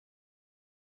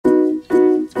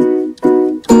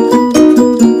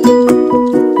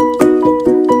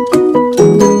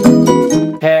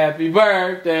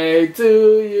birthday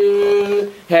to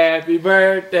you. Happy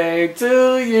birthday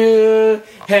to you.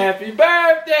 Happy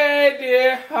birthday,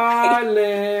 dear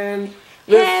Harlyn.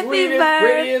 The sweetest,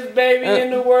 prettiest baby in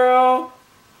the world.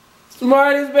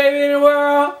 Smartest baby in the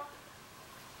world.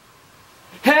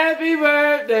 Happy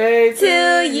birthday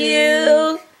to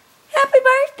you. Happy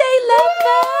birthday, love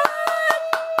bug.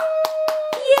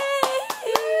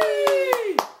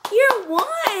 Yay. You're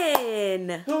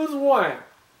one. Who's one?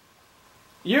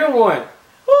 You're one.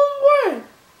 Who's one?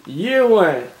 You're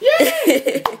one.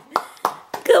 Yay.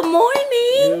 Good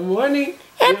morning. Good morning.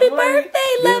 Happy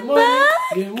birthday, love bug.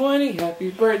 Good morning. Happy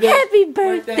birthday. Happy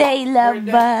birthday, love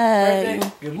bug.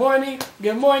 Good morning.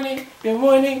 Good morning. Good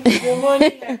morning. Good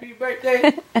morning. Happy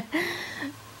birthday.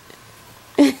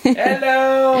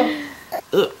 Hello.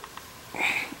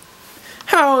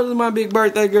 How old is my big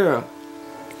birthday girl?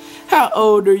 How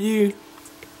old are you?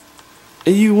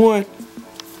 Are you one?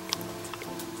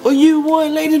 Are you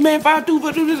one, ladies man? 5'2",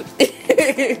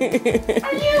 5'2".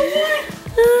 Are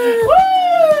you one?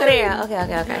 There. Okay.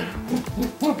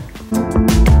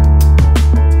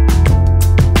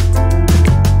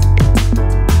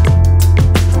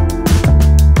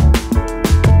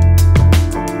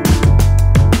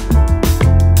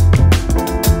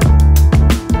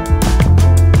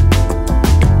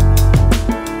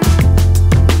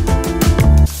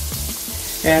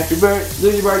 Happy birthday. Do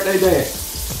your birthday dance.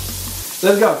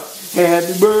 Let's go.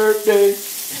 Happy birthday.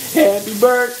 Happy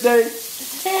birthday.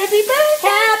 Happy birthday.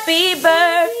 Happy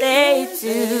birthday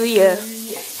to you.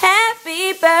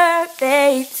 Happy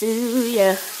birthday to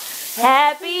you.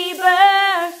 Happy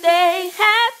birthday.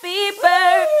 Happy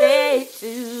birthday to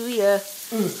you.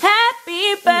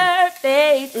 Happy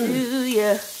birthday to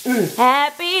you.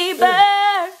 Happy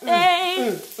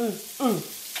birthday.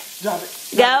 Drop it.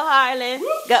 Go Harlyn.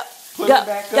 Go. Go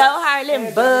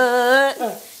Harlyn bud.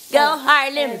 Go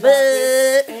Harlyn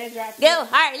bud. Go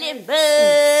Harlyn bud. Go Harlyn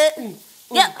bud.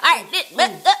 Go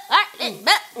Harlyn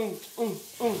bud.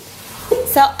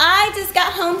 So I just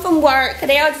got home from work.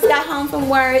 Kadeo just got home from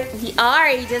work.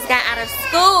 Ari just got out of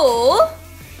school.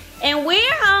 And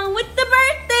we're home with the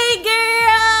birthday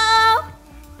girl.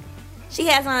 She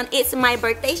has on It's My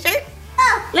Birthday shirt.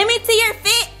 Let me see your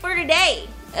fit for today.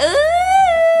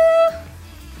 Ooh.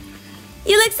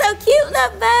 You look so cute,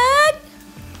 love bug.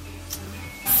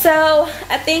 So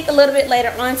I think a little bit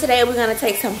later on today we're gonna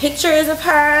take some pictures of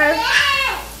her.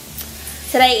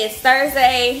 Today is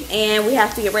Thursday and we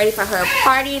have to get ready for her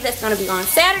party that's gonna be on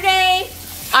Saturday.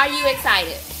 Are you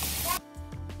excited?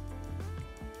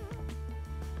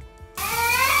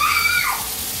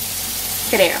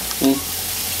 Kadeo.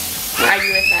 Are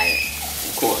you excited?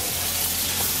 Of course.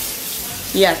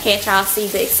 Yeah, can't y'all see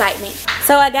the excitement?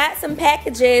 So I got some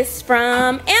packages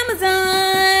from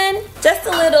Amazon. Just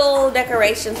a little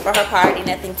decorations for her party,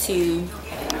 nothing too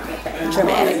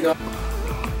dramatic.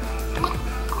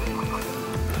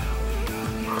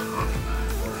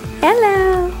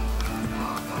 Hello.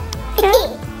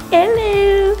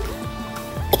 Hello.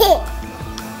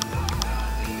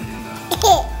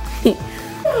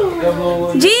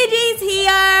 Gigi's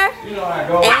here. You know I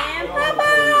go. And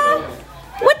Papa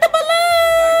with the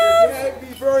balloons.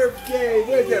 Happy birthday.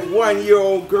 Where's that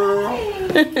 1-year-old girl?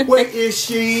 Where is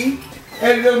she?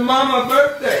 And little mama's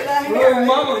birthday. Little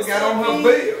mama got on her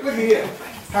bed. Look at here.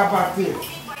 How about this?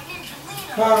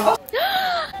 Huh?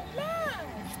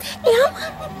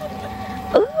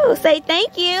 Ooh, say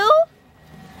thank you.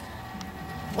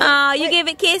 Oh, you give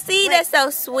it kissy? That's so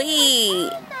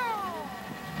sweet.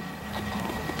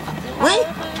 What?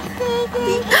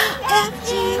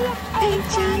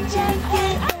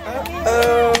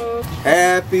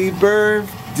 Happy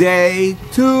birthday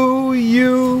to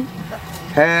you.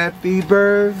 Happy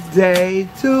birthday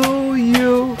to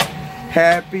you.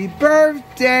 Happy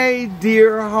birthday,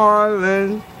 dear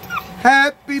Harlyn.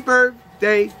 Happy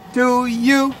birthday to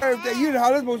you. You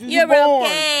You're born.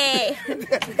 okay.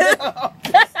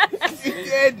 You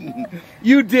didn't.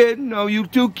 You didn't. No, you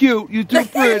too cute. You too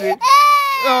pretty.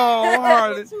 Oh,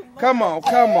 Harlyn. Come on.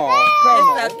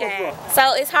 It's okay.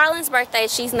 So it's Harlyn's birthday.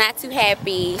 She's not too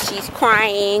happy. She's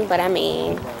crying, but I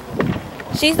mean,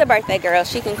 she's the birthday girl.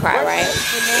 She can cry, right?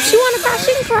 If she want to cry,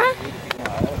 she can cry.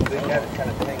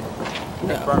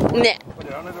 No.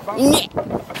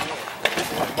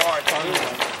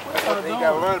 You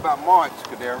gotta learn about March,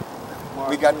 Kadero.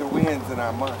 We got the winds in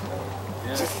our month.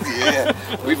 Yeah.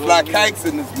 We fly kites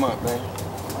in this month, man.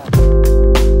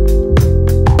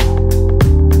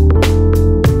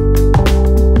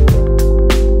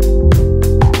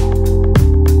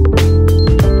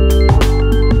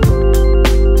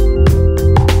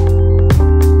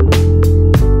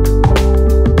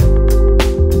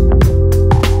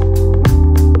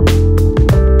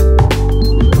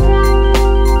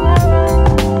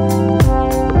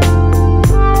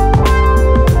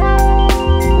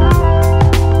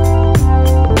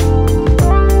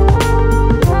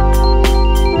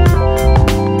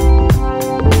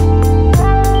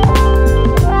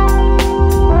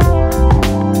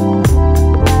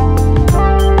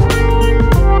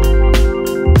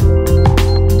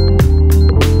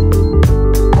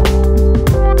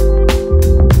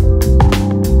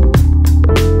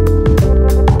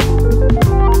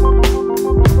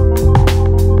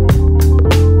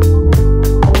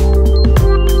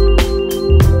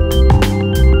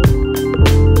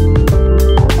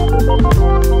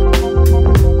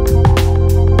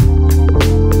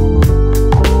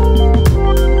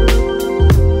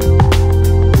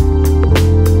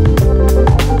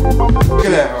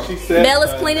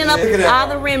 cleaning up all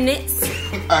the remnants.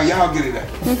 Y'all get it out.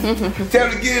 Tell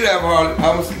me to get it out, Harley.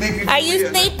 I'm sleepy. Are you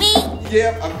sleepy?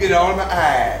 Yep, I'm getting all my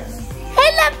eyes.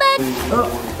 Hey, love bud.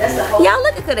 Y'all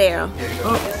look at Cadero.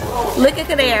 Look at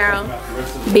Cadero.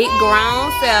 Big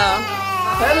grown self.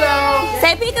 Hello.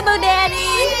 Say peekaboo, daddy.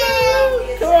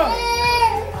 Come on.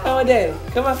 Come on, daddy.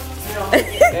 Come on.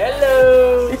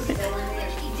 Hello.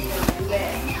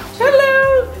 Hello.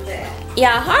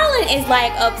 Y'all, Harlyn is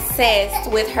like obsessed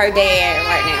with her dad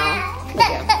right now.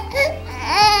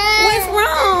 What's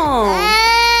wrong?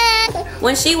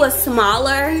 When she was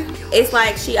smaller, it's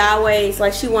like she always,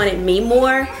 like she wanted me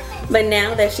more. But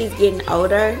now that she's getting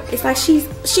older, it's like she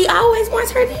always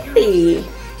wants her daddy.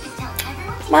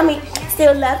 Mommy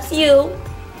still loves you.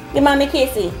 Give mommy a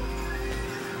kissy.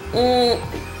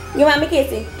 Give mommy a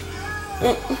kissy.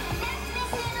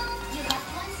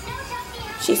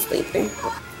 She's sleeping.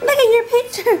 Look at your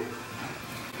picture.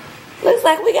 Looks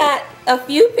like we got a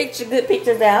few good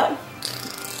pictures out.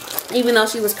 Even though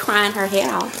she was crying her head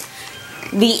off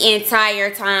the entire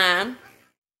time.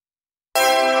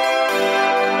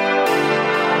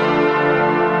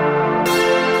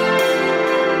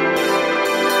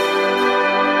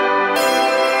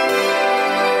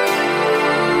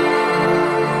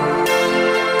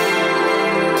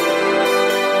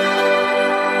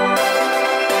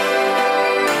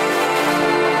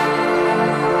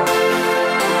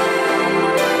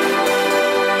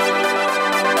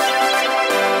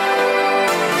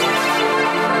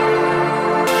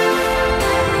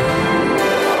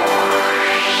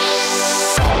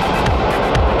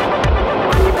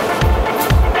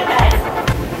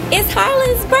 It's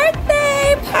Harlyn's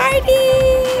birthday party!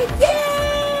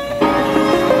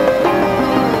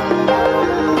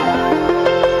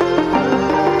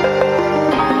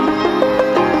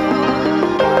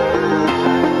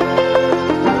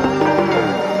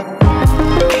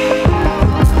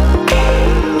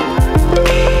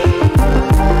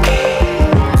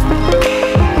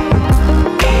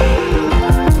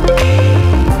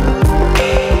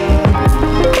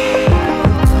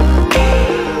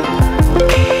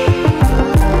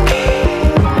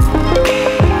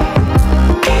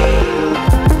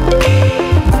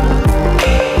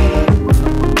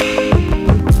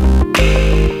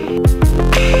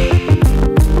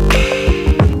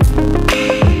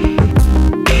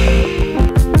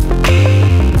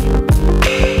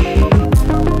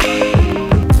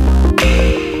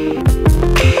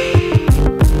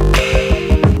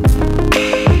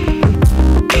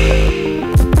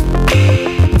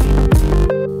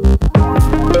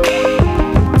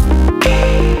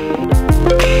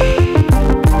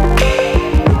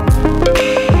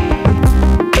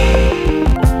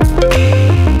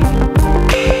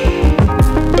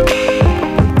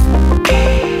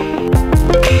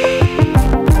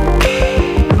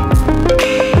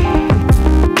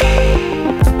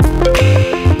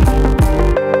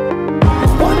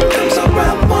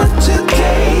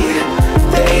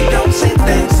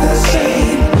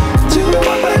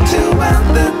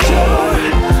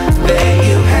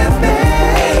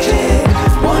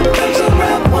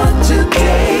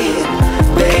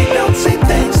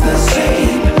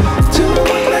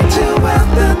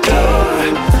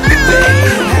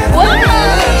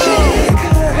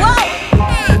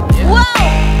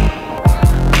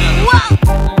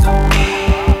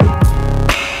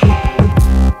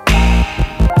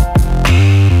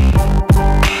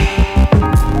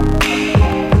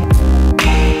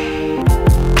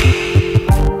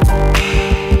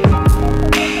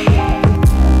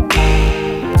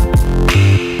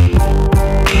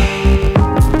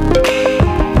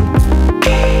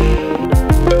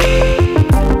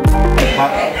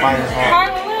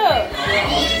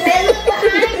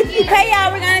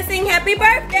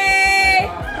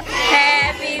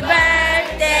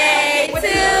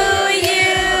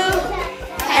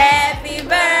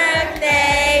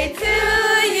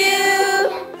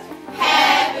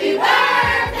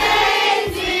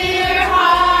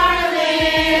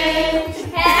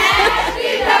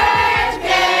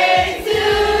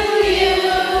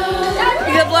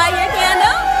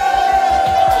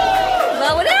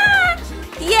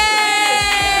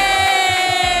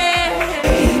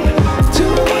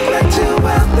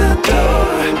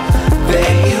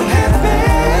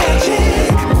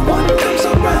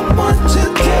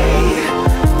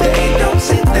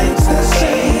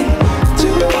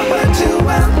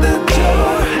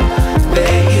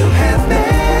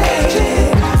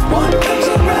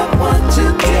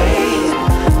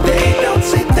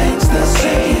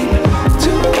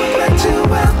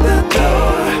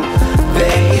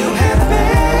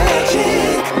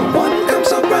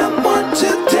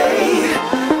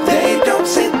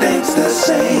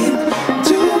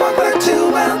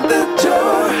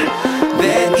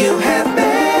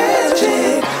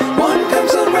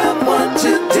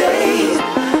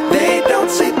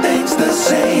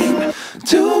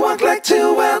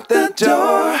 you out the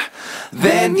door.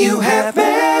 Then you have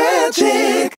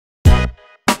magic.